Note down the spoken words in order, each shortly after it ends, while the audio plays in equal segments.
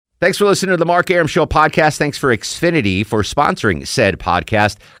Thanks for listening to the Mark Arum Show podcast. Thanks for Xfinity for sponsoring said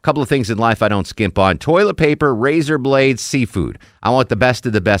podcast. A couple of things in life I don't skimp on. Toilet paper, razor blades, seafood. I want the best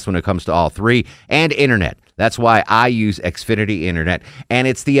of the best when it comes to all three. And internet. That's why I use Xfinity Internet. And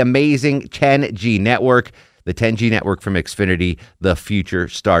it's the amazing 10G network. The 10G network from Xfinity. The future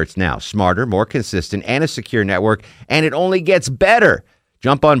starts now. Smarter, more consistent, and a secure network. And it only gets better.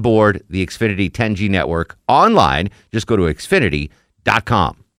 Jump on board the Xfinity 10G network online. Just go to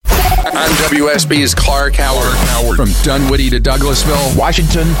Xfinity.com. I'm WSB's Clark Howard. From Dunwoody to Douglasville,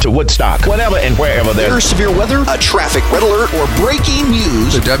 Washington to Woodstock, whenever and wherever there's severe weather, a traffic red alert, or breaking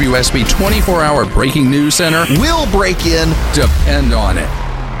news, the WSB 24-hour breaking news center will break in. Depend on it.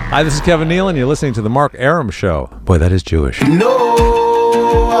 Hi, this is Kevin Nealon. You're listening to the Mark Arum Show. Boy, that is Jewish. No,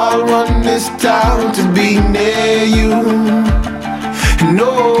 I want this town to be near you.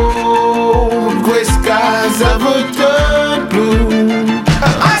 No gray skies ever turn blue.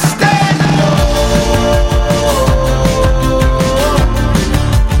 I stand alone.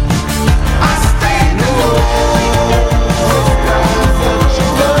 I stand alone.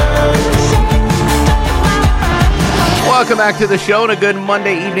 Welcome back to the show and a good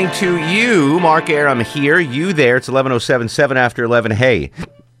Monday evening to you. Mark Arum here. You there. It's 11:07, 7 after 11. Hey.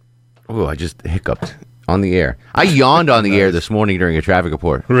 Oh, I just hiccuped on the air. I yawned on the air this morning during a traffic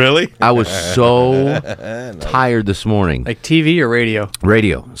report. Really? I was so tired this morning. Like TV or radio?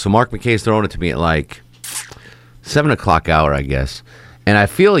 Radio. So Mark McKay's throwing it to me at like 7 o'clock hour, I guess. And I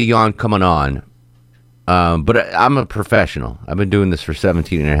feel a yawn coming on. But I'm a professional. I've been doing this for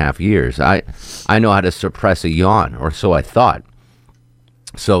 17 and a half years. I know how to suppress a yawn, or so I thought.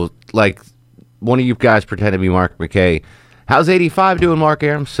 So, like, one of you guys pretended to be Mark McKay. How's 85 doing, Mark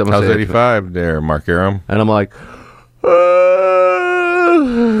Arum? How's 85 there, Mark Arum? And I'm like,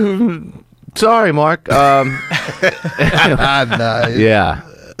 sorry, Mark. Nice. Yeah.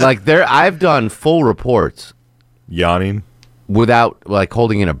 Like, I've done full reports. Yawning? Without, like,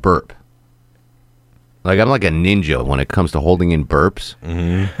 holding in a burp. Like, I'm like a ninja when it comes to holding in burps.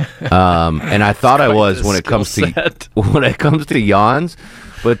 Mm-hmm. And I thought I was when it comes to yawns.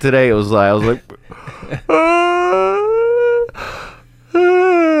 But today I was like,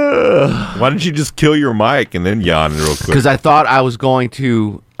 why didn't you just kill your mic and then yawn real quick? Because I thought I was going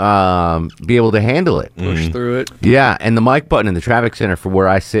to be able to handle it. Push through it. Yeah, and the mic button in the traffic center for where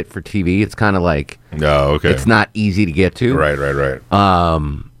I sit for TV, it's kind of like, okay. It's not easy to get to. Right.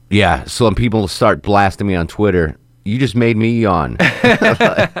 Yeah, so when people start blasting me on Twitter, you just made me yawn.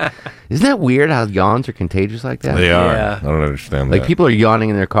 Isn't that weird how yawns are contagious like that? They are. Yeah. I don't understand Like, that. people are yawning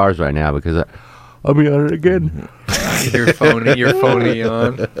in their cars right now because I'll be on it again. Your phony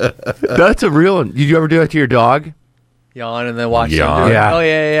yawn. That's a real one. Did you ever do that to your dog? Yawn and then watch Yawn? them do it. Yeah. Oh,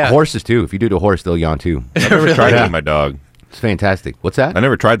 yeah. Horses, too. If you do it to a horse, they'll yawn, too. I never tried that with my dog. It's fantastic. What's that? I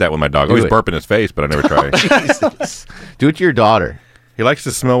never tried that with my dog. I Do always it. burp in his face, but I never tried. Jesus. Do it to your daughter. He likes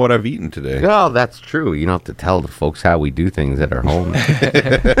to smell what I've eaten today. Oh, that's true. You don't have to tell the folks how we do things at our home.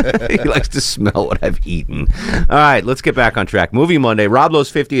 He likes to smell what I've eaten. All right, let's get back on track. Movie Monday. Rob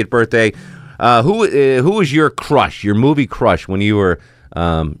Lowe's 50th birthday. Who was your crush, your movie crush, when you were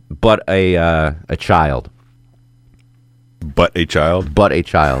but a child? But a child? But a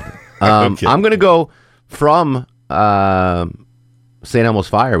child. Okay. I'm going to go from St. Elmo's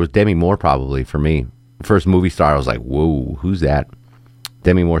Fire. It was Demi Moore probably for me. First movie star, I was like, whoa, who's that?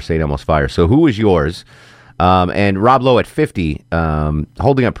 Demi Moore, St. Elmo's Fire. So who was yours? And Rob Lowe at 50,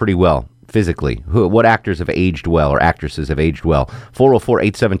 holding up pretty well physically. What actors have aged well or actresses have aged well?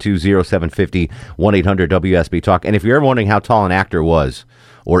 404-872-0750, 1-800-WSB-TALK. And if you're ever wondering how tall an actor was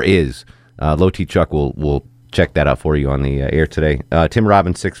or is, Low T Chuck will check that out for you on the air today. Tim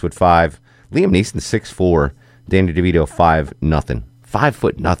Robbins, 6'5". Liam Neeson, 6'4". Danny DeVito, 5'0".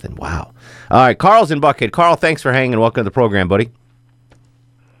 5'0". Wow. All right, Carl's in Buckhead. Carl, thanks for hanging. Welcome to the program, buddy.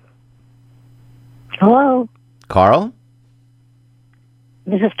 Hello, Carl?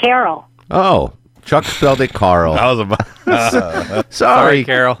 this is Carol. Oh, Chuck spelled it Carl. That was Sorry,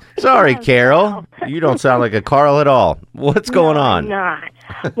 Carol. Sorry, Carol. You don't sound like a Carl at all. What's going on? Not.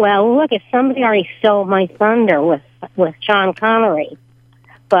 Well, look, if somebody already stole my thunder with Sean Connery,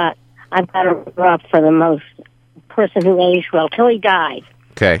 but I've got to run up for the most person who aged well till he died.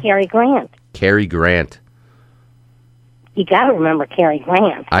 Okay. Cary Grant. Cary Grant. You got to remember Cary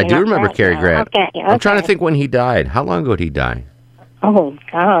Grant. I do remember Cary Grant. Okay. I'm trying to think when he died. How long ago did he die? Oh,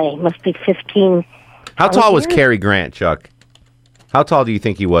 golly, must be 15. How tall was years? Cary Grant, Chuck? How tall do you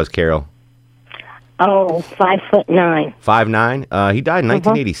think he was, Carol? Oh, 5'9". 5'9"? He died in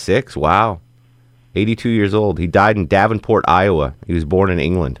 1986. Wow. 82 years old. He died in Davenport, Iowa. He was born in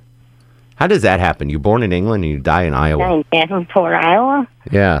England. How does that happen? You're born in England and you die in Iowa. In Davenport, Iowa.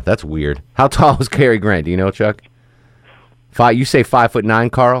 Yeah, that's weird. How tall was Cary Grant? Do you know, Chuck? You say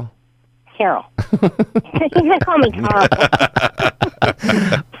 5'9", Carl? Carol. You can call me Carl.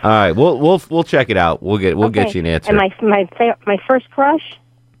 All right, we'll check it out. We'll get you an answer. And my first crush,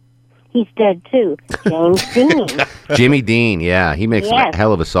 he's dead too. James Dean. Jimmy Dean, yeah, he makes a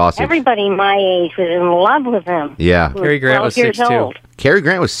hell of a sausage. Everybody my age was in love with him. Yeah. Cary Grant was 6'2". Cary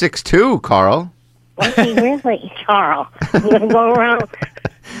Grant was 6'2", Carl. Was he really, Carl? I'm gonna go around.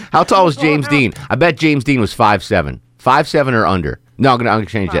 How tall was James Dean? I bet James Dean was 5'7". 5'7" or under. No, I'm gonna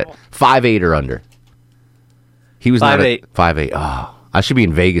change that. 5'8" or under. He was 5'8". 5'8". Oh, I should be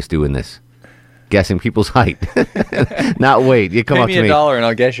in Vegas doing this, guessing people's height. Not wait. You come Pay up me to me. $1 and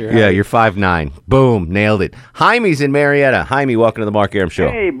I'll guess your height. Yeah, you're 5'9". Boom, nailed it. Jaime's in Marietta. Jaime, welcome to the Mark Arum Show.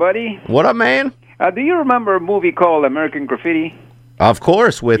 Hey, buddy. What up, man? Do you remember a movie called American Graffiti? Of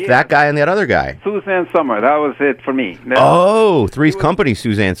course, with that guy and that other guy. Suzanne Somers. That was it for me. Three's Company,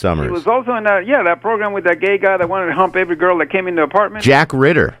 Suzanne He Somers. was also in that program with that gay guy that wanted to hump every girl that came in the apartment. Jack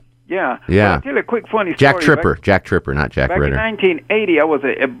Ritter. Yeah. Yeah. Well, I'll tell you a quick funny story. Jack Tripper, not Jack Back Ritter. in 1980, I was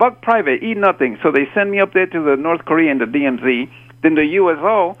a buck private, eat nothing. So they sent me up there to the North Korea and the DMZ. Then the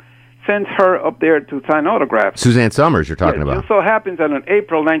USO sends her up there to sign autographs. Suzanne Somers, you're talking about. It just so happens that in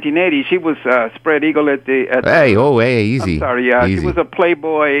April 1980, she was spread eagle at the... Hey, easy. I'm sorry, yeah. Easy. She was a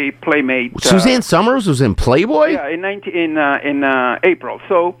Playboy playmate. Suzanne Somers was in Playboy? Yeah, in April.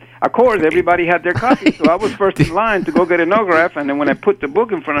 So, of course, everybody had their copies. So I was first in line to go get an autograph, and then when I put the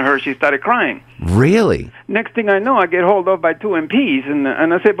book in front of her, she started crying. Really? Next thing I know, I get hauled off by two MPs, and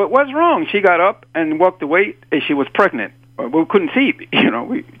I said, "But what's wrong?" She got up and walked away, and she was pregnant. We couldn't see,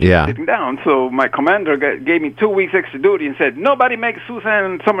 we sitting down. So my commander gave me 2 weeks extra duty and said, "Nobody makes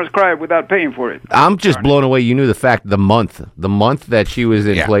Suzanne Somers cry without paying for it." I'm just blown away. You knew the fact, the month that she was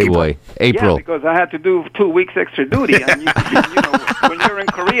in Playboy, April. Yeah, because I had to do 2 weeks extra duty. And when you're in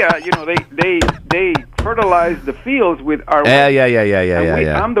Korea, they fertilize the fields with our.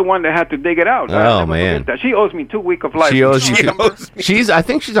 Yeah. I'm the one that had to dig it out. Oh man, she owes me 2 weeks of life. She owes you. I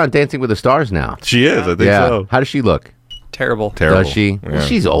think she's on Dancing with the Stars now. She is. I think so. How does she look? Terrible. Does she? Yeah. Well,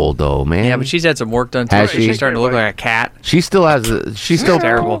 she's old though, man. Yeah, but she's had some work done too. Has she? She's starting to look like a cat. She still has. She's still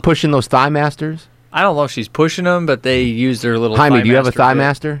terrible. Pushing those Thigh Masters. I don't know if she's pushing them, but they use their little. Jaime, do you have a Thigh bit.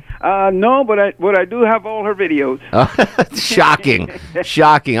 Master? No, but I do have all her videos.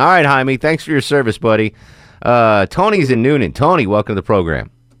 Shocking. All right, Jaime. Thanks for your service, buddy. Tony's in Noonan. Tony, welcome to the program.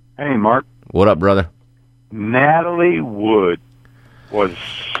 Hey, Mark. What up, brother? Natalie Wood was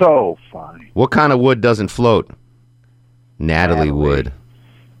so funny. What kind of wood doesn't float? Natalie Wood.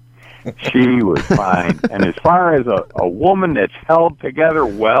 She was fine. And as far as a woman that's held together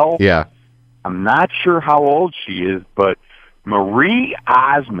well, I'm not sure how old she is, but Marie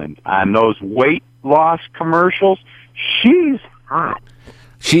Osmond on those weight loss commercials, she's hot.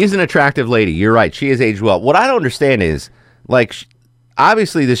 She is an attractive lady. You're right. She has aged well. What I don't understand is,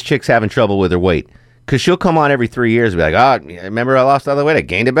 obviously this chick's having trouble with her weight. Because she'll come on every 3 years and be like, remember I lost all the weight? I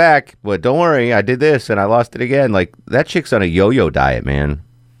gained it back. But don't worry, I did this and I lost it again. Like, that chick's on a yo-yo diet, man.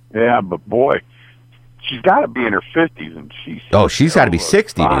 Yeah, but boy, she's got to be in her 50s. And she's got to be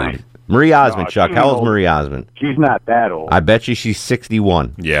 60, dude. Marie Osmond, Chuck. How old's Marie Osmond? She's not that old. I bet she's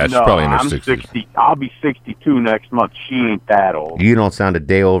 61. Yeah, she's probably in her 60s. 60. I'll be 62 next month. She ain't that old. You don't sound a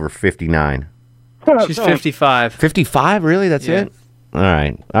day over 59. She's 55. 55? Really? That's it? All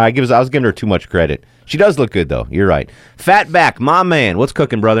right. I was giving her too much credit. She does look good, though. You're right. Fatback, my man. What's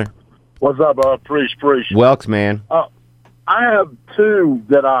cooking, brother? What's up, Preach? Welks, man. I have two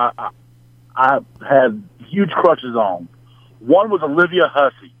that I had huge crushes on. One was Olivia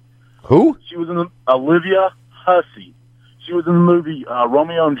Hussey. Who? She was in Olivia Hussey. She was in the movie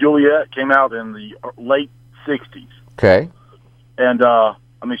Romeo and Juliet. Came out in the late 60s. Okay. And,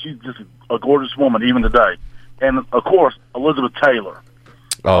 she's just a gorgeous woman, even today. And, of course, Elizabeth Taylor.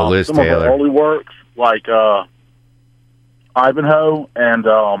 Oh, Liz some Taylor. Of her early works, like Ivanhoe and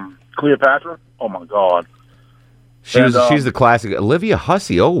Cleopatra. Oh, my God. She's the classic. Olivia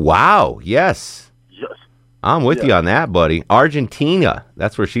Hussey. Oh, wow. Yes. Yes. I'm with you on that, buddy. Argentina.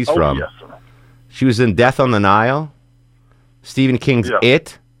 That's where she's from. Yes, sir. She was in Death on the Nile. Stephen King's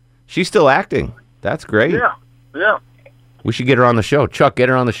It. She's still acting. That's great. Yeah. We should get her on the show. Chuck, get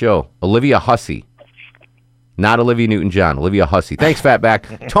her on the show. Olivia Hussey. Not Olivia Newton-John. Olivia Hussey. Thanks,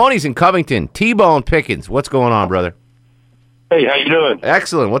 Fatback. Tony's in Covington. T-Bone Pickens. What's going on, brother? Hey, how you doing?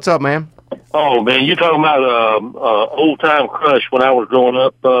 Excellent. What's up, man? Oh, man, you're talking about old-time crush when I was growing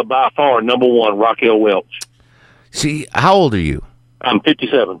up. By far, number one, Raquel Welch. See, how old are you? I'm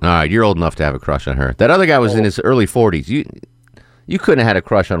 57. All right, you're old enough to have a crush on her. That other guy was in his early 40s. You couldn't have had a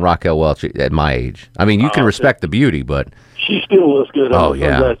crush on Raquel Welch at my age. I mean, you can respect the beauty, but she still looks good. Oh,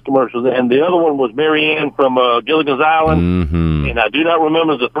 yeah. Those commercials. And the other one was Marianne from Gilligan's Island. Mm-hmm. And I do not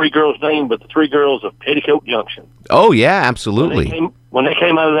remember the three girls' name, but the three girls of Petticoat Junction. Oh yeah, absolutely. When they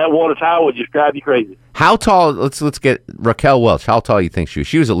came out of that water tower, it would just drive you crazy. How tall? Let's get Raquel Welch. How tall do you think she was?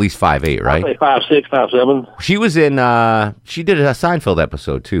 She was at least 5'8", right? I'd say 5'6", 5'7". She was in. She did a Seinfeld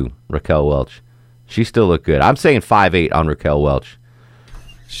episode too. Raquel Welch. She still looked good. I'm saying 5'8" on Raquel Welch.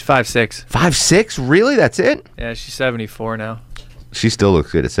 She's 5'6". 5'6"? Really? That's it? Yeah, she's 74 now. She still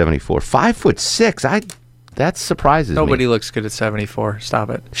looks good at 74. 5'6". That surprises me. Nobody looks good at 74. Stop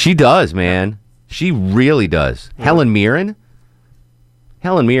it. She does, man. She really does. Yeah. Helen Mirren.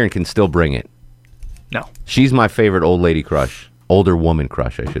 Helen Mirren can still bring it. No. She's my favorite old lady crush. Older woman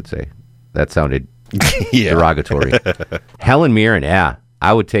crush, I should say. That sounded derogatory. Helen Mirren, yeah.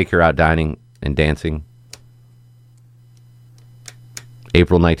 I would take her out dining and dancing.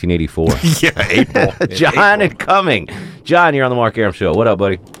 April 1984. Yeah, April. John and Cumming. John, you're on the Mark Arum Show. What up,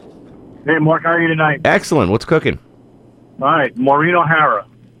 buddy? Hey, Mark, how are you tonight? Excellent. What's cooking? All right, Maureen O'Hara.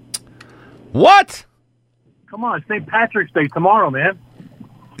 What? Come on, St. Patrick's Day tomorrow, man.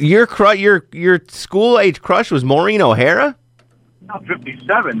 Your school age crush was Maureen O'Hara? I'm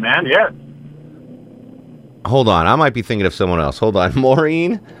 57, man. Yes. Hold on, I might be thinking of someone else. Hold on,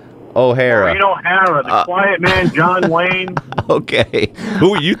 Maureen O'Hara. Maureen O'Hara, the quiet man, John Wayne. Okay.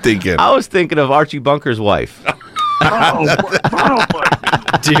 Who are you thinking? I was thinking of Archie Bunker's wife.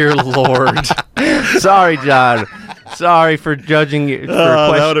 Dear Lord. Sorry, John. Sorry for judging you. That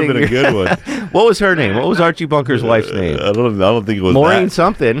would have been a good one. What was her name? What was Archie Bunker's wife's name? I don't think it was Maureen that.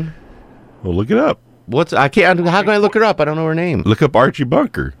 something. Well, look it up. I can't. How can I look her up? I don't know her name. Look up Archie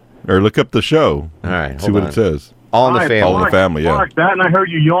Bunker, or look up the show. All right, see what it says. All in the Family. All in the Family. Yeah. Mark, that, and I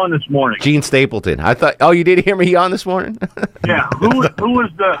heard you yawn this morning. Gene Stapleton. I thought. Oh, you did hear me yawn this morning? Yeah.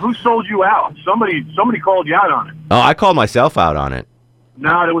 Who sold you out? Somebody called you out on it. Oh, I called myself out on it.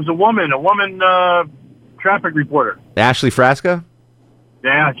 No, there was a woman traffic reporter. Ashley Frasca?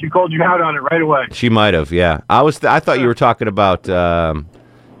 Yeah, she called you out on it right away. She might have, yeah. I thought you were talking about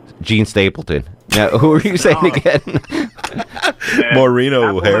Gene Stapleton. Now, who were you saying again? Maureen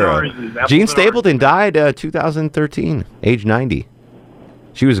O'Hara. Gene Stapleton died 2013, age 90.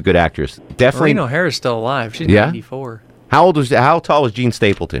 She was a good actress. Definitely. Maureen O'Hara's still alive. She's 94. How tall was Gene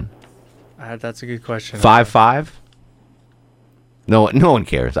Stapleton? That's a good question. 5'5"? No one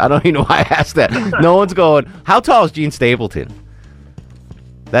cares. I don't even know why I asked that. No one's going, how tall is Gene Stapleton?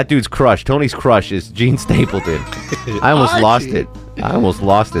 That dude's crush, Tony's crush is Gene Stapleton. I almost lost it. I almost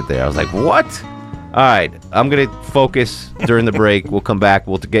lost it there. I was like, what? All right, I'm going to focus during the break. We'll come back.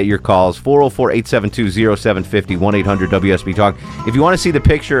 We'll get your calls. 404-872-0750, 1-800-WSB-TALK. If you want to see the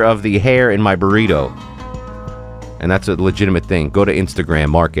picture of the hair in my burrito, and that's a legitimate thing, go to Instagram,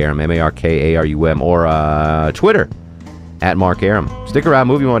 Mark Arum, MarkArum, or Twitter, at Mark Arum. Stick around,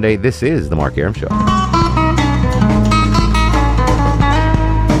 Movie Monday. This is The Mark Arum Show.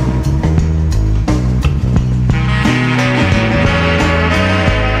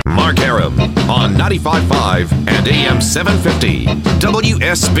 Mark Arum on 95.5 and AM 750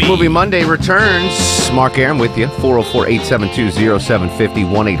 WSB. Movie Monday returns. Mark Arum with you.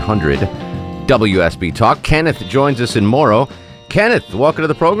 404-872-0750, 1-800 WSB Talk. Kenneth joins us in Morrow. Kenneth, welcome to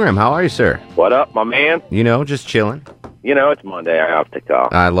the program. How are you, sir? What up, my man? Just chilling. It's Monday. I have to call.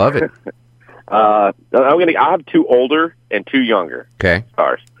 I love it. I have two older and two younger. Okay.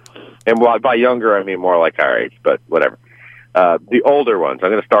 Stars. And by younger, I mean more like our age, but whatever. The older ones.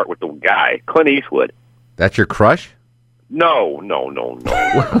 I'm going to start with the guy, Clint Eastwood. That's your crush? No.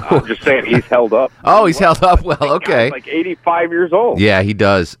 I'm just saying he's held up. Oh, he's held up well. Okay. He's like 85 years old. Yeah, he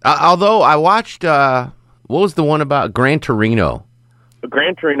does. Although I watched, what was the one about Gran Torino?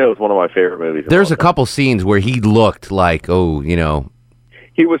 Gran Torino is one of my favorite movies. There's a couple scenes where he looked like, He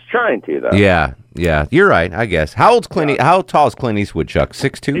was trying to, though. Yeah. You're right, I guess. How tall is Clint Eastwood, Chuck?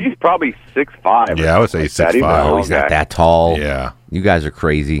 6'2"? He's probably 6'5". Yeah, I would say 6'5". Oh, he's not that tall. Yeah. You guys are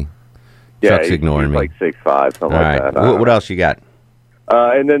crazy. Yeah, Chuck's ignoring he's me. like 6'5", something All like right. that. What else you got?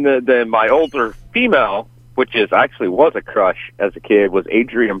 And then my older female, which was a crush as a kid, was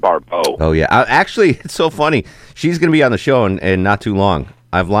Adrienne Barbeau. Oh, yeah. Actually, it's so funny. She's going to be on the show in not too long.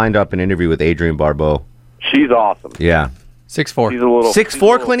 I've lined up an interview with Adrienne Barbeau. She's awesome. Yeah. 6'4". She's a little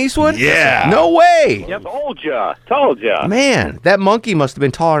 6'4", Clint Eastwood? Yeah. No way. Yep. Told ya. Man, that monkey must have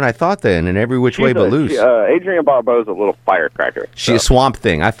been taller than I thought then, in every which way but loose. Adrienne Barbeau's a little firecracker. She's a Swamp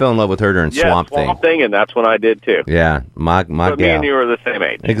Thing. I fell in love with her during Swamp Thing, and that's when I did too. Yeah, my but me gal. and you are the same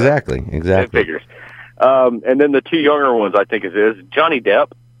age. Exactly. It figures. And then the two younger ones, I think, is Johnny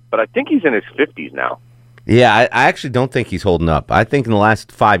Depp, but I think he's in his 50s now. Yeah, I actually don't think he's holding up. I think in the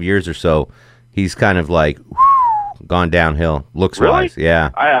last 5 years or so, he's kind of like gone downhill. Looks Really? wise,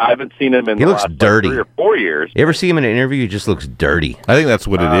 yeah. I haven't seen him in He the looks last dirty. 3 or 4 years. You ever see him in an interview? He just looks dirty. I think that's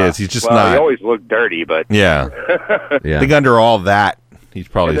what it is. He's just well, not. He always looked dirty, but Yeah. Yeah. I think under all that, he's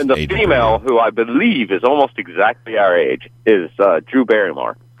probably. And then the aging female, who I believe is almost exactly our age, is Drew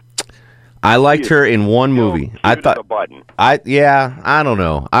Barrymore. I liked her in one movie. I thought. A button. I don't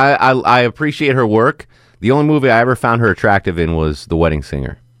know. I appreciate her work. The only movie I ever found her attractive in was The Wedding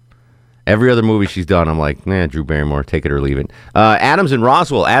Singer. Every other movie she's done, I'm like, man, Drew Barrymore, take it or leave it. Adam's in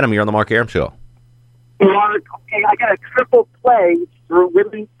Roswell. Adam, you're on the Mark Arum Show. Okay, I got a triple play for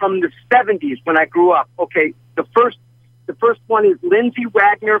women from the 70s when I grew up. Okay, the first one is Lindsay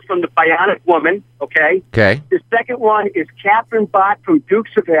Wagner from The Bionic Woman. Okay. Okay. The second one is Catherine Bach from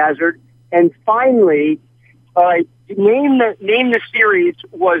Dukes of Hazzard, and finally, name the series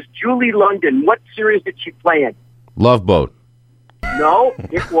was Julie London. What series did she play in? Love Boat. No,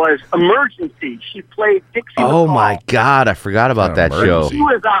 it was Emergency. She played Dixie. Oh McCall. my God, I forgot about that show. She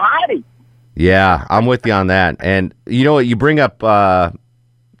was a hottie. Yeah, I'm with you on that. And you know what? You bring up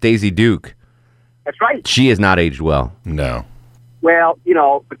Daisy Duke. That's right. She has not aged well. No. Well,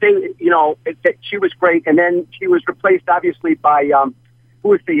 but she was great, and then she was replaced, obviously, by who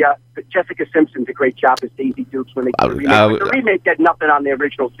was the Jessica Simpson? Did a great job as Daisy Dukes when they did the remake. But the remake had nothing on the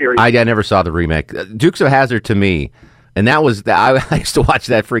original series. I never saw the remake. Dukes of Hazzard to me, and that was I used to watch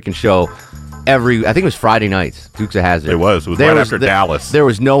that freaking show I think it was Friday nights. Dukes of Hazzard. It was right after Dallas. There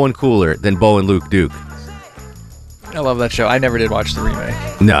was no one cooler than Bo and Luke Duke. I love that show. I never did watch the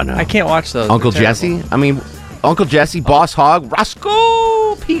remake. No. I can't watch those. Uncle They're Jesse? terrible. I mean, Uncle Jesse, Boss Hog,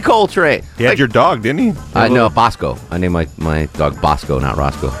 Roscoe P. Coltrane. He had your dog, didn't he? No, Bosco. I named my dog Bosco, not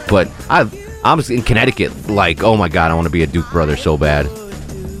Roscoe. But I'm in Connecticut, like, oh my God, I want to be a Duke brother so bad.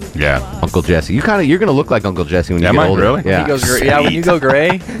 Yeah. Uncle Jesse. You're going to look like Uncle Jesse when you get older. Really? Yeah. He goes gray. Yeah, when you go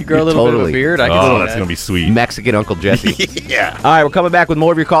gray, you grow a little bit of a beard. I can see that's going to be sweet. Mexican Uncle Jesse. Yeah. All right, we're coming back with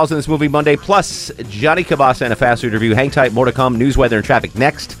more of your calls on this movie Monday, plus Johnny Cabasa and a fast food review. Hang tight, more to come. News, weather, and traffic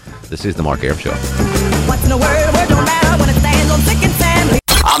next. This is the Mark Arum Show. What's in the word don't matter when it stands on sick and sandy.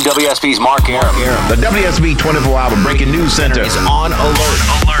 I'm WSB's Mark Arum. The WSB 24-hour breaking news center is on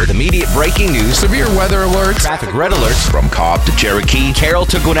alert with immediate breaking news, severe weather alerts, traffic red alerts from Cobb to Cherokee, Carroll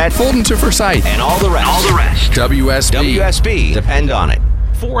to Gwinnett, Fulton to Forsyth, and all the rest. WSB. Depend on it.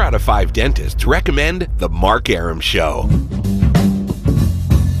 4 out of 5 dentists recommend the Mark Arum Show.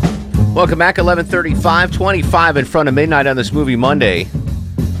 Welcome back, 11:35, 25 in front of midnight on this movie Monday.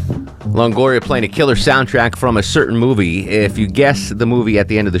 Longoria playing a killer soundtrack from a certain movie. If you guess the movie at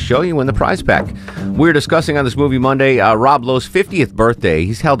the end of the show, you win the prize pack. We're discussing on this movie Monday Rob Lowe's 50th birthday.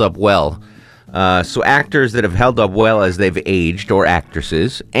 He's held up well. So actors that have held up well as they've aged, or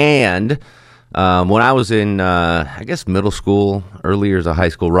actresses. And when I was in, I guess, middle school, early years of high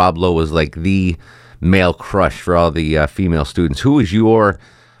school, Rob Lowe was like the male crush for all the female students. Who was your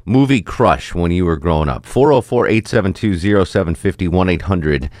movie crush when you were growing up?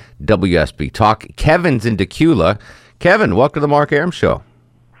 404-872-0750, 1-800-WSB. Talk. Kevin's in Decula. Kevin, welcome to the Mark Arum Show.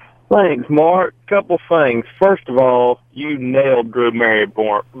 Thanks, Mark. Couple things. First of all, you nailed Drew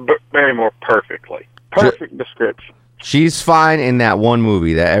Barrymore perfectly. Perfect description. She's fine in that one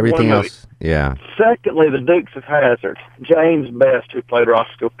movie. That everything else, yeah. Secondly, the Dukes of Hazzard. James Best, who played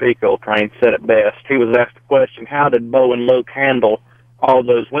Roscoe P. Coltrane, said it best. He was asked the question, how did Bo and Luke handle all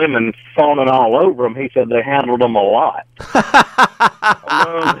those women fawning all over him? He said they handled them a lot.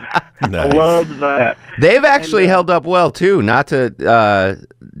 I love that. They've actually held up well too. Not to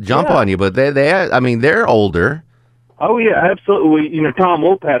jump on you, but they're older. Oh yeah, absolutely. Tom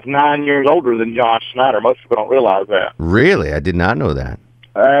Wolpat's 9 years older than John Schneider. Most people don't realize that. Really, I did not know that.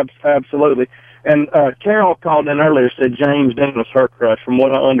 Absolutely. And Carol called in earlier, said James Dean was her crush. From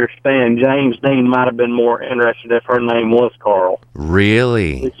what I understand, James Dean might have been more interested if her name was Carl.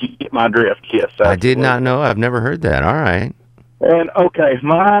 Really? If you get my drift, yes. Absolutely. I did not know. I've never heard that. All right. And, okay,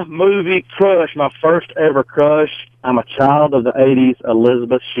 my movie crush, my first ever crush, I'm a child of the 80s,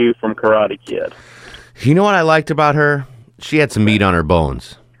 Elizabeth Shue from Karate Kid. You know what I liked about her? She had some meat on her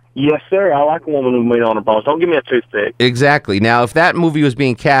bones. Yes, sir. I like a woman with meat on her bones. Don't give me a toothpick. Exactly. Now, if that movie was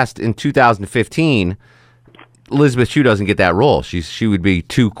being cast in 2015, Elizabeth Shue doesn't get that role. She would be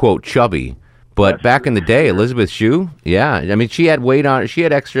too, quote, chubby. But back in the day, Elizabeth Shue, yeah. I mean, she had weight on. She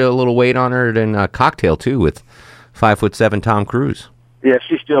had extra little weight on her than Cocktail, too, with 5'7" Tom Cruise. Yeah,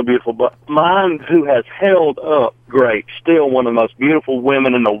 she's still beautiful. But mine, who has held up great, still one of the most beautiful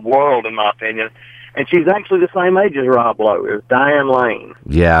women in the world, in my opinion. And she's actually the same age as Rob Lowe, is Diane Lane.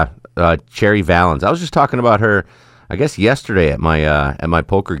 Yeah, Cherry Valens. I was just talking about her, I guess, yesterday at my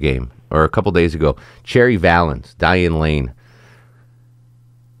poker game. or a couple days ago. Cherry Valens, Diane Lane.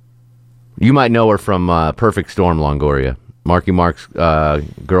 You might know her from Perfect Storm, Longoria. Marky Mark's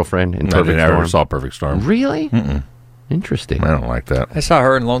girlfriend in Perfect Storm. I never saw Perfect Storm. Really? Mm-mm. Interesting. I don't like that. I saw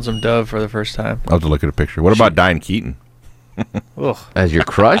her in Lonesome Dove for the first time. I'll have to look at a picture. What about Diane Keaton? As your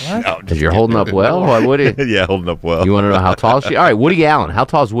crush? As you're holding up well? Why would it? Yeah, holding up well. You want to know how tall she? All right, Woody Allen. How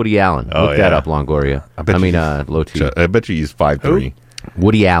tall is Woody Allen? Look that up, Longoria. Low T. I bet you he's 5'3".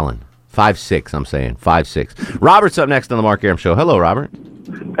 Woody Allen. 5'6", I'm saying. 5'6". Robert's up next on the Mark Arum Show. Hello, Robert.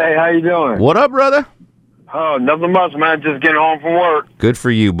 Hey, how you doing? What up, brother? Oh, nothing much, man. Just getting home from work. Good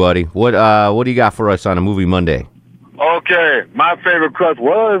for you, buddy. What do you got for us on a Movie Monday? Okay, my favorite crush.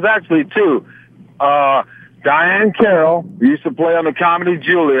 Well, there's actually two. Diane Carroll, who used to play on the comedy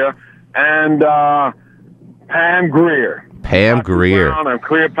Julia, and Pam Grier. Pam Grier. Brown and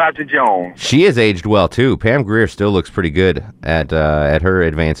Cleopatra Jones. She has aged well, too. Pam Grier still looks pretty good at her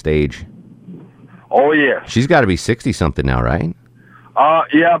advanced age. Oh, yeah. She's got to be 60-something now, right?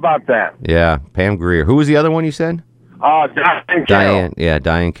 Yeah, about that. Yeah, Pam Grier. Who was the other one you said? Diane Carroll.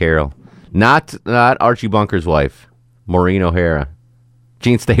 Diane Carroll. Not Archie Bunker's wife, Maureen O'Hara.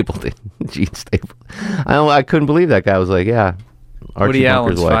 Gene Stapleton. Gene Stapleton. I couldn't believe that guy was like, yeah. Archie Woody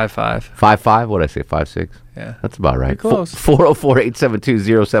Bunker's Allen's wife. 5'5". 5'5"? What'd I say, 5'6"? Yeah. That's about right. Pretty close.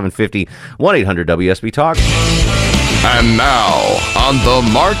 404-872-0750. 1-800-WSB-TALK. And now, on the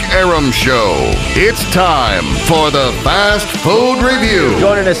Mark Arum Show, it's time for the Fast Food Review.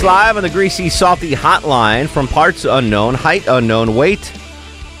 Joining us live on the Greasy Salty Hotline from parts unknown, height unknown, weight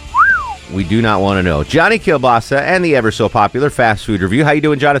we do not want to know. Johnny Kilbasa and the ever so popular Fast Food Review. How you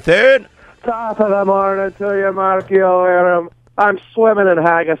doing, Jonathan? Top of the morning to you, Marky O'Hara. I'm swimming in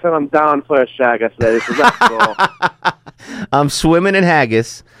haggis and I'm down for a shaggis, ladies. Let's go. I'm swimming in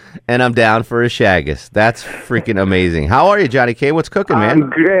haggis and I'm down for a shaggis. That's freaking amazing. How are you, Johnny K? What's cooking, man? I'm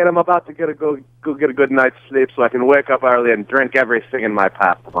great. I'm about to go get a good night's sleep so I can wake up early and drink everything in my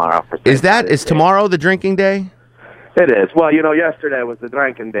path tomorrow. Is tomorrow the drinking day? It is. Well, yesterday was the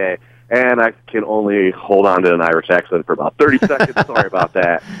drinking day, and I can only hold on to an Irish accent for about 30 seconds. Sorry about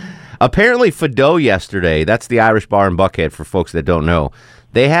that. Apparently, Fado yesterday, that's the Irish bar in Buckhead for folks that don't know,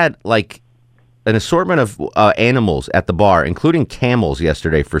 they had like an assortment of animals at the bar, including camels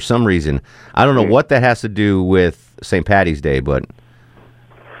yesterday for some reason. I don't know what that has to do with St. Paddy's Day, but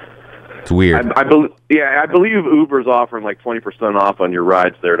it's weird. I believe Uber's offering like 20% off on your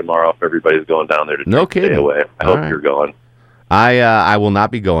rides there tomorrow if everybody's going down there to no kidding. Stay away. I hope you're going. I will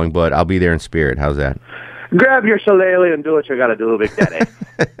not be going, but I'll be there in spirit. How's that? Grab your shillelagh and do what you got to do, Big Daddy.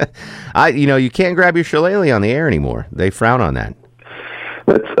 You can't grab your shillelagh on the air anymore. They frown on that.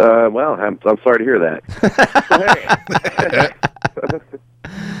 That's I'm sorry to hear that.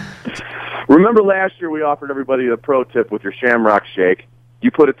 Remember last year we offered everybody a pro tip with your Shamrock Shake.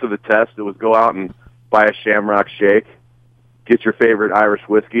 You put it to the test. It was go out and buy a Shamrock Shake, get your favorite Irish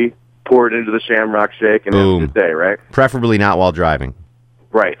whiskey, pour it into the Shamrock Shake, and have a good day, right? Preferably not while driving.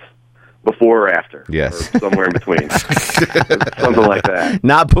 Right. Before or after. Yes. Or somewhere in between. Something like that.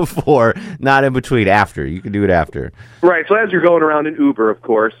 Not before, not in between, after. You can do it after. Right. So as you're going around in Uber, of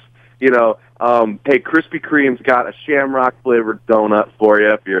course, hey, Krispy Kreme's got a Shamrock-flavored donut for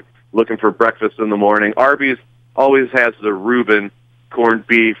you if you're looking for breakfast in the morning. Arby's always has the Reuben corned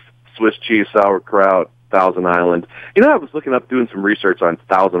beef, Swiss cheese sauerkraut, Thousand Island. I was looking up doing some research on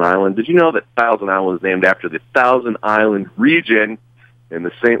Thousand Island. Did you know that Thousand Island is named after the Thousand Island region in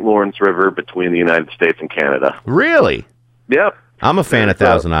the St. Lawrence River between the United States and Canada? Really? Yep. I'm a fan of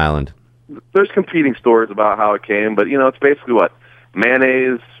Thousand Island. There's competing stories about how it came, but, it's basically what?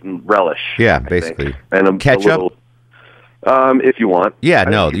 Mayonnaise and relish. Yeah, basically. And ketchup? If you want.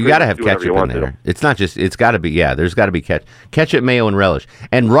 Yeah, you got to have ketchup in there. It's not just, it's got to be, there's got to be ketchup, mayo, and relish.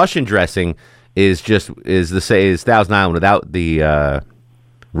 And Russian dressing is Thousand Island without the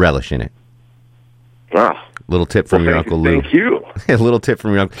relish in it. Wow. Little tip from your Uncle Lou. Thank you. A little tip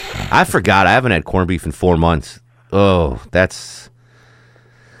from your uncle. I forgot. I haven't had corned beef in 4 months. Oh, that's...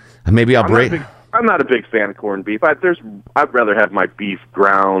 Maybe I'll break... I'm not a big fan of corned beef. I'd rather have my beef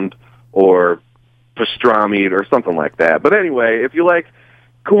ground or pastrami or something like that. But anyway, if you like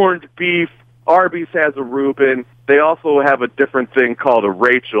corned beef, Arby's has a Reuben. They also have a different thing called a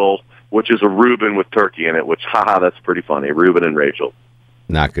Rachel, which is a Reuben with turkey in it, which, that's pretty funny. Reuben and Rachel.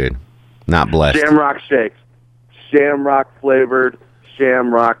 Not good. Not blessed. Shamrock shakes. Shamrock-flavored,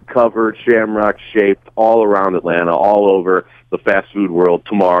 Shamrock-covered, Shamrock-shaped, all around Atlanta, all over the fast food world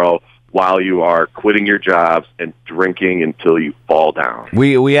tomorrow while you are quitting your jobs and drinking until you fall down.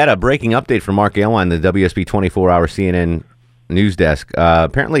 We had a breaking update from Mark Aylwine, the WSB 24-hour CNN news desk.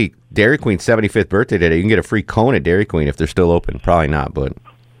 Apparently, Dairy Queen's 75th birthday today. You can get a free cone at Dairy Queen if they're still open. Probably not, but...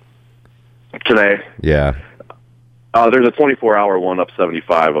 Today. Yeah. There's a 24-hour one up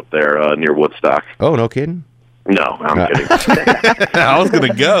 75 up there near Woodstock. Oh, no kidding? No, I'm kidding. I was going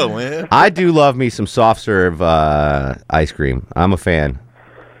to go, man. I do love me some soft serve ice cream. I'm a fan.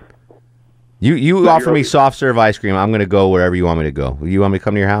 You offer me soft serve ice cream, I'm going to go wherever you want me to go. You want me to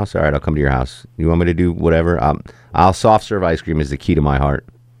come to your house? All right, I'll come to your house. You want me to do whatever? I'll soft serve ice cream is the key to my heart.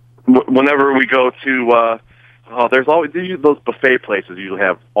 Whenever we go to, there's always those buffet places. You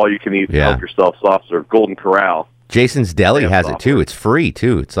have all you can eat, help yourself soft serve. Golden Corral. Jason's Deli has it too. It's free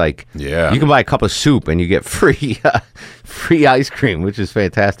too. It's like you can buy a cup of soup and you get free ice cream, which is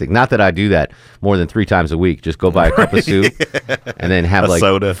fantastic. Not that I do that more than 3 times a week. Just go buy a cup of soup and then have like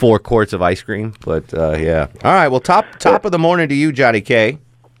soda. 4 quarts of ice cream. But yeah. All right. Well, top of the morning to you, Johnny K.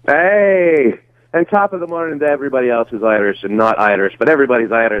 Hey, and top of the morning to everybody else who's Irish and not Irish, but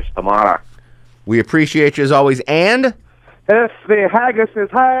everybody's Irish. Tamara. We appreciate you as always. And if the haggis is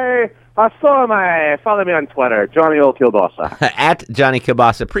high. Follow me on Twitter, Johnny Old Kilbasa. At Johnny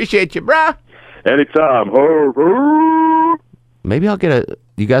Kilbasa. Appreciate you, brah. Anytime. Maybe I'll get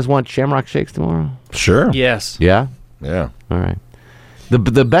you guys want Shamrock Shakes tomorrow? Sure. Yes. Yeah? Yeah. All right.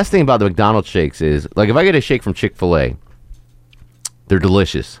 The best thing about the McDonald's shakes is, like, if I get a shake from Chick-fil-A, they're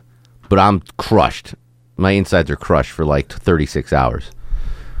delicious, but I'm crushed. My insides are crushed for like 36 hours.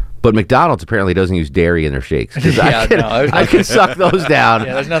 But McDonald's apparently doesn't use dairy in their shakes. I can suck those down.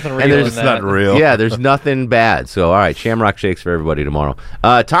 Yeah, there's nothing real and in that. Not real. Yeah, there's nothing bad. So, all right, Shamrock Shakes for everybody tomorrow.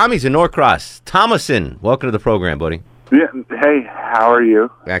 Tommy's in Norcross. Thomason, welcome to the program, buddy. Yeah. Hey, how are you?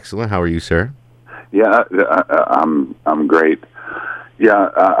 Excellent. How are you, sir? Yeah, I'm great.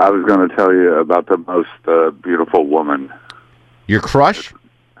 Yeah, I was going to tell you about the most beautiful woman. Your crush?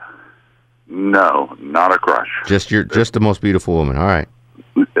 No, not a crush. Just the most beautiful woman. All right.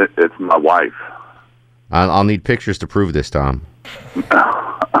 It's my wife. I'll need pictures to prove this, Tom.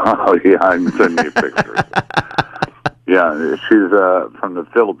 Oh, yeah, I can send you pictures. Yeah, she's from the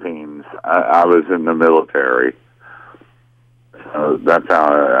Philippines. I was in the military. That's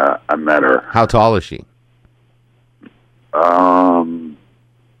how I met her. How tall is she?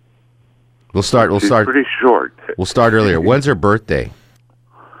 We'll start. She's pretty short. We'll start earlier. When's her birthday?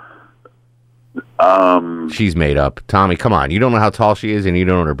 She's made up. Tommy, come on. You don't know how tall she is, and you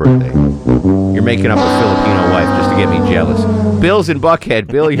don't know her birthday. You're making up a Filipino wife just to get me jealous. Bill's in Buckhead.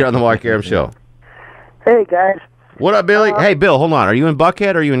 Bill, you're on the Mark Arum Show. Hey, guys. What up, Billy? Hey, Bill, hold on. Are you in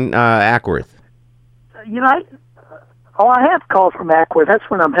Buckhead or are you in Ackworth? I have called from Ackworth. That's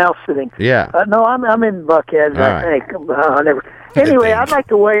when I'm house sitting. Yeah. No, I'm in Buckhead. All right. Never. Anyway, I'd like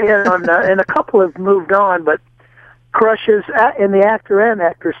to weigh in on, and a couple have moved on, but crushes in the actor and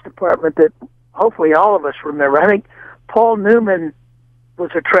actress department that hopefully all of us remember. I think Paul Newman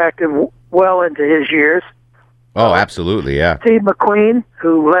was attractive well into his years. Oh, absolutely, yeah. Steve McQueen,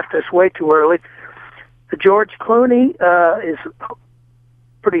 who left us way too early. George Clooney is a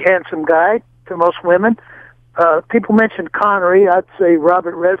pretty handsome guy to most women. People mentioned Connery. I'd say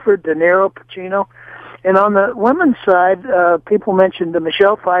Robert Redford, De Niro, Pacino. And on the women's side, people mentioned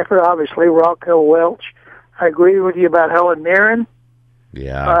Michelle Pfeiffer, obviously, Raquel Welch. I agree with you about Helen Mirren.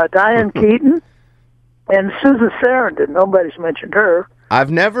 Yeah. Diane Keaton. And Susan Sarandon. Nobody's mentioned her.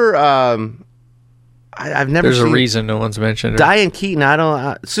 I've never There's a reason no one's mentioned her. Diane Keaton, I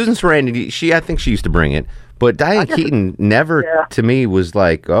don't... Susan Sarandon, I think she used to bring it. But Diane Keaton never, to me, was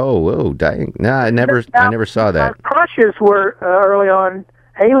like, whoa, Diane... No, I never saw that. Our crushes were, early on,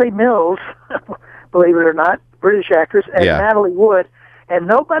 Hayley Mills, believe it or not, British actress, and Natalie Wood. And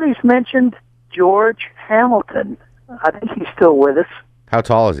nobody's mentioned George Hamilton. I think he's still with us. How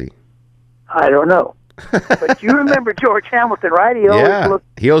tall is he? I don't know. But you remember George Hamilton, right?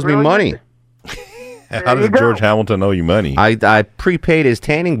 He owes me money. How did George Hamilton owe you money? I prepaid his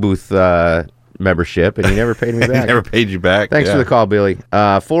tanning booth membership, and he never paid me back. He never paid you back. Thanks for the call, Billy.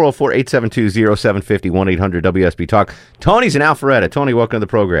 404-872-0750, 1-800-WSB Talk. Tony's in Alpharetta. Tony, welcome to the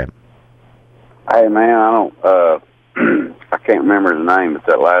program. Hey, man, I don't... I can't remember his name, but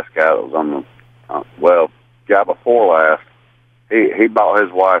that last guy that was on the... guy before last, he bought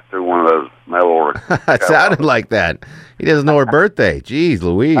his wife through one of those mail order. It sounded like that. He doesn't know her birthday. Jeez,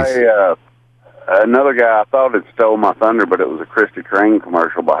 Louise. Hey, another guy, I thought it stole my thunder, but it was a Krispy Kreme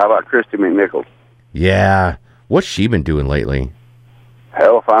commercial. But how about Christy McNichols? Yeah. What's she been doing lately?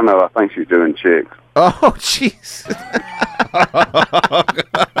 Hell if I know. I think she's doing chicks. Oh, jeez.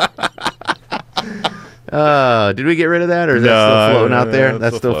 Did we get rid of that, or is that still floating out there?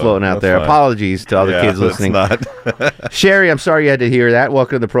 That's still floating out there. Fine. Apologies to all the kids listening. Sherry, I'm sorry you had to hear that.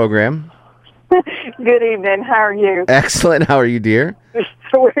 Welcome to the program. Good evening. How are you? Excellent. How are you, dear?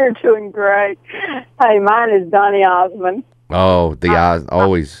 We're doing great. Hey, mine is Donny Osmond. Oh, the Oz,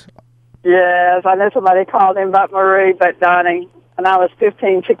 always. Yes, I know somebody called him about Marie, but Donnie, and I was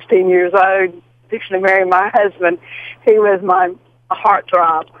 15, 16 years old, fixing to marry my husband. He was my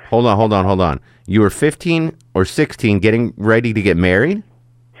heartthrob. Hold on. You were 15 or 16 getting ready to get married?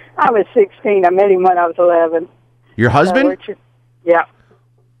 I was 16. I met him when I was 11. Your husband? Yeah.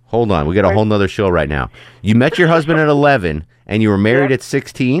 Hold on. We got a whole nother show right now. You met your husband at 11, and you were married at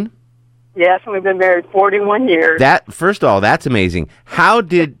 16? Yes, and we've been married 41 years. First of all, that's amazing. How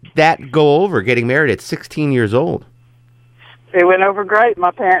did that go over, getting married at 16 years old? It went over great.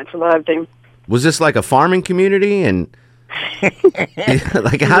 My parents loved him. Was this like a farming community? And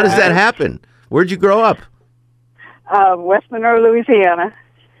like, how does that happen? Where'd you grow up? West Monroe, Louisiana.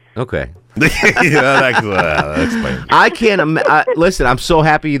 Okay. That's I can't listen, I'm so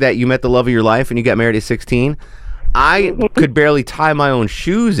happy that you met the love of your life and you got married at 16. I could barely tie my own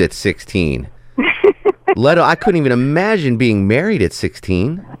shoes at 16. I couldn't even imagine being married at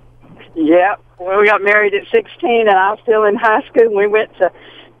 16. Yep. Well, we got married at 16, and I was still in high school, and we went to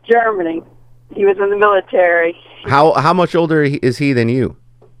Germany. He was in the military. How much older is he than you?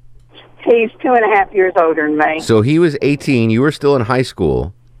 He's 2.5 years older than me. So he was 18. You were still in high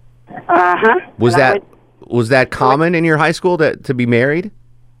school. Uh-huh. Was that common in your high school to be married?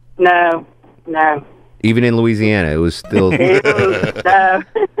 No. Even in Louisiana, it was still... No.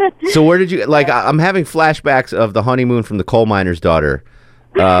 So where did you... I'm having flashbacks of the honeymoon from the coal miner's daughter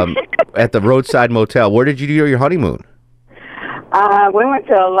at the roadside motel. Where did you do your honeymoon? We went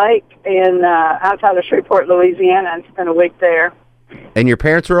to a lake in outside of Shreveport, Louisiana, and spent a week there. And your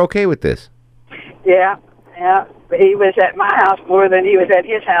parents were okay with this? Yeah. But he was at my house more than he was at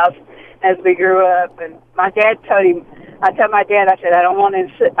his house as we grew up. And my dad told him, I told my dad, I said, I don't want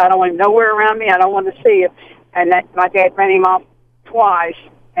him nowhere around me. I don't want to see him. And my dad ran him off twice,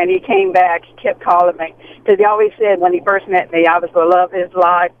 and he came back. He kept calling me because he always said when he first met me, I was the love of his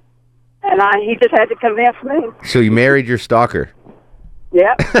life. And he just had to convince me. So you married your stalker?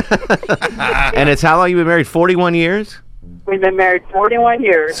 Yep. And it's how long you've been married? 41 years? We've been married 41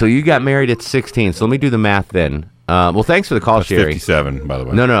 years. So you got married at 16. So let me do the math then. Well, thanks for the call, That's Sherry. 57, by the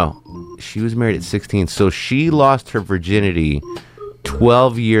way. No. She was married at 16. So she lost her virginity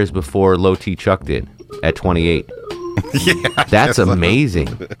 12 years before Low T Chuck did at 28. Yeah, that's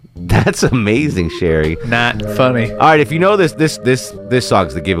amazing. That's amazing, Sherry. Not funny. All right, if you know this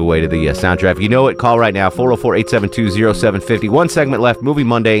song's the giveaway to the soundtrack. If you know it, call right now, 404-872-0750. One segment left, Movie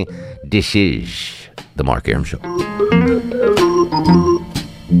Monday. This is The Mark Arum Show.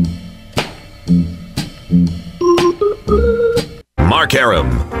 Mark Arum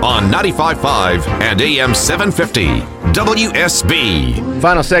on 95.5 and AM 750 WSB.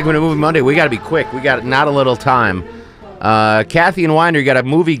 Final segment of Movie Monday. We got to be quick. We got not a little time. Kathy and Winder, you got a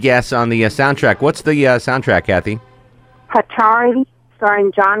movie guess on the soundtrack. What's the soundtrack, Kathy? Hatari,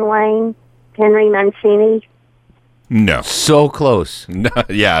 starring John Wayne, Henry Mancini. No. So close. No,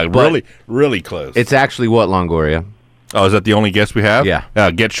 yeah, really close. It's actually what, Longoria? Oh, is that the only guess we have?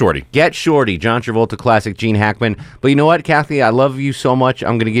 Yeah. Get Shorty. Get Shorty, John Travolta classic, Gene Hackman. But you know what, Kathy? I love you so much,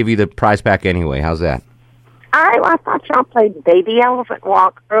 I'm going to give you the prize pack anyway. How's that? I thought y'all played Baby Elephant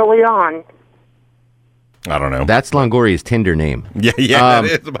Walk early on. I don't know. That's Longoria's Tinder name. Yeah, that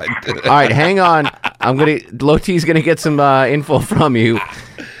is my Tinder. All right, hang on. Low T's going to get some info from you.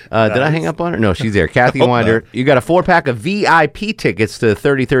 Did I hang up on her? No, she's there. Kathy Winder, you got a 4-pack of VIP tickets to the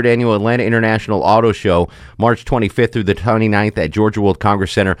 33rd Annual Atlanta International Auto Show, March 25th through the 29th at Georgia World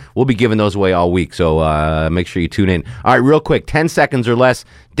Congress Center. We'll be giving those away all week, so make sure you tune in. All right, real quick, 10 seconds or less.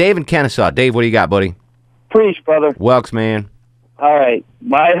 Dave in Kennesaw. Dave, what do you got, buddy? Preach, brother. Welks, man. All right.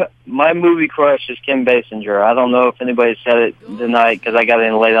 My movie crush is Kim Basinger. I don't know if anybody said it tonight because I got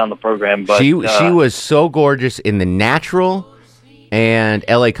in late on the program. But she was so gorgeous in The Natural and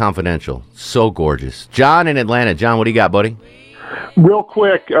L.A. Confidential. So gorgeous. John in Atlanta. John, what do you got, buddy? Real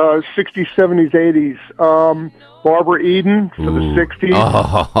quick, 60s, 70s, 80s. Barbara Eden for the 60s.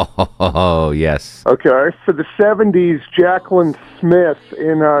 Oh, yes. Okay. For the 70s, Jacqueline Smith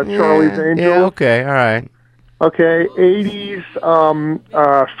in Charlie's Angels. Yeah, okay, all right. Okay, 80s,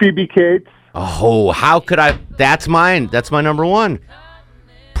 Phoebe Cates. Oh, how could I? That's mine. That's my number one.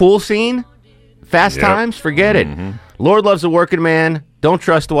 Pool scene, Fast Times, forget it. Lord Loves a Working Man, Don't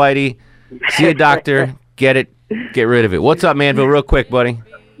Trust Whitey, See a Doctor, get it, get rid of it. What's up, Manville, real quick, buddy?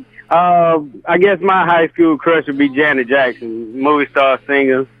 I guess my high school crush would be Janet Jackson, movie star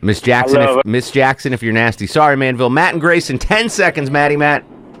singer. Miss Jackson, if you're nasty. Sorry, Manville. Matt and Grace in 10 seconds, Matt.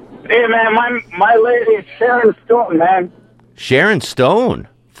 Hey, man, my lady is Sharon Stone, man. Sharon Stone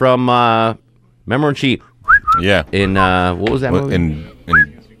from, remember when she... Yeah. In, what was that movie? In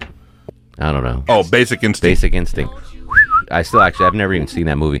I don't know. Oh, Basic Instinct. Basic Instinct. I've never even seen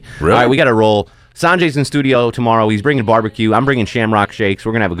that movie. Really? All right, we got to roll. Sanjay's in studio tomorrow. He's bringing barbecue. I'm bringing Shamrock Shakes.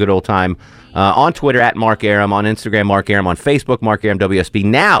 We're going to have a good old time. On Twitter, at Mark Arum. On Instagram, Mark Arum. On Facebook, Mark Arum WSB.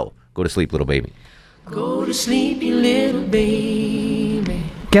 Now, go to sleep, little baby. Go to sleep, you little baby.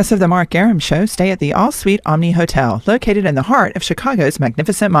 Guests of the Mark Arum Show stay at the All Suite Omni Hotel, located in the heart of Chicago's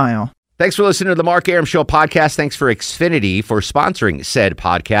Magnificent Mile. Thanks for listening to the Mark Arum Show podcast. Thanks for Xfinity for sponsoring said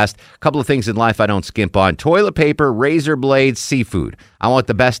podcast. A couple of things in life I don't skimp on. Toilet paper, razor blades, seafood. I want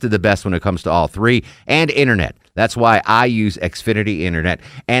the best of the best when it comes to all three. And internet. That's why I use Xfinity Internet.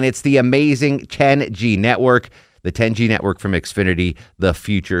 And it's the amazing 10G network. The 10G network from Xfinity. The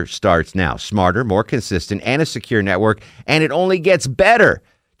future starts now. Smarter, more consistent, and a secure network. And it only gets better.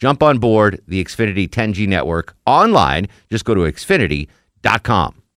 Jump on board the Xfinity 10G network online. Just go to Xfinity.com.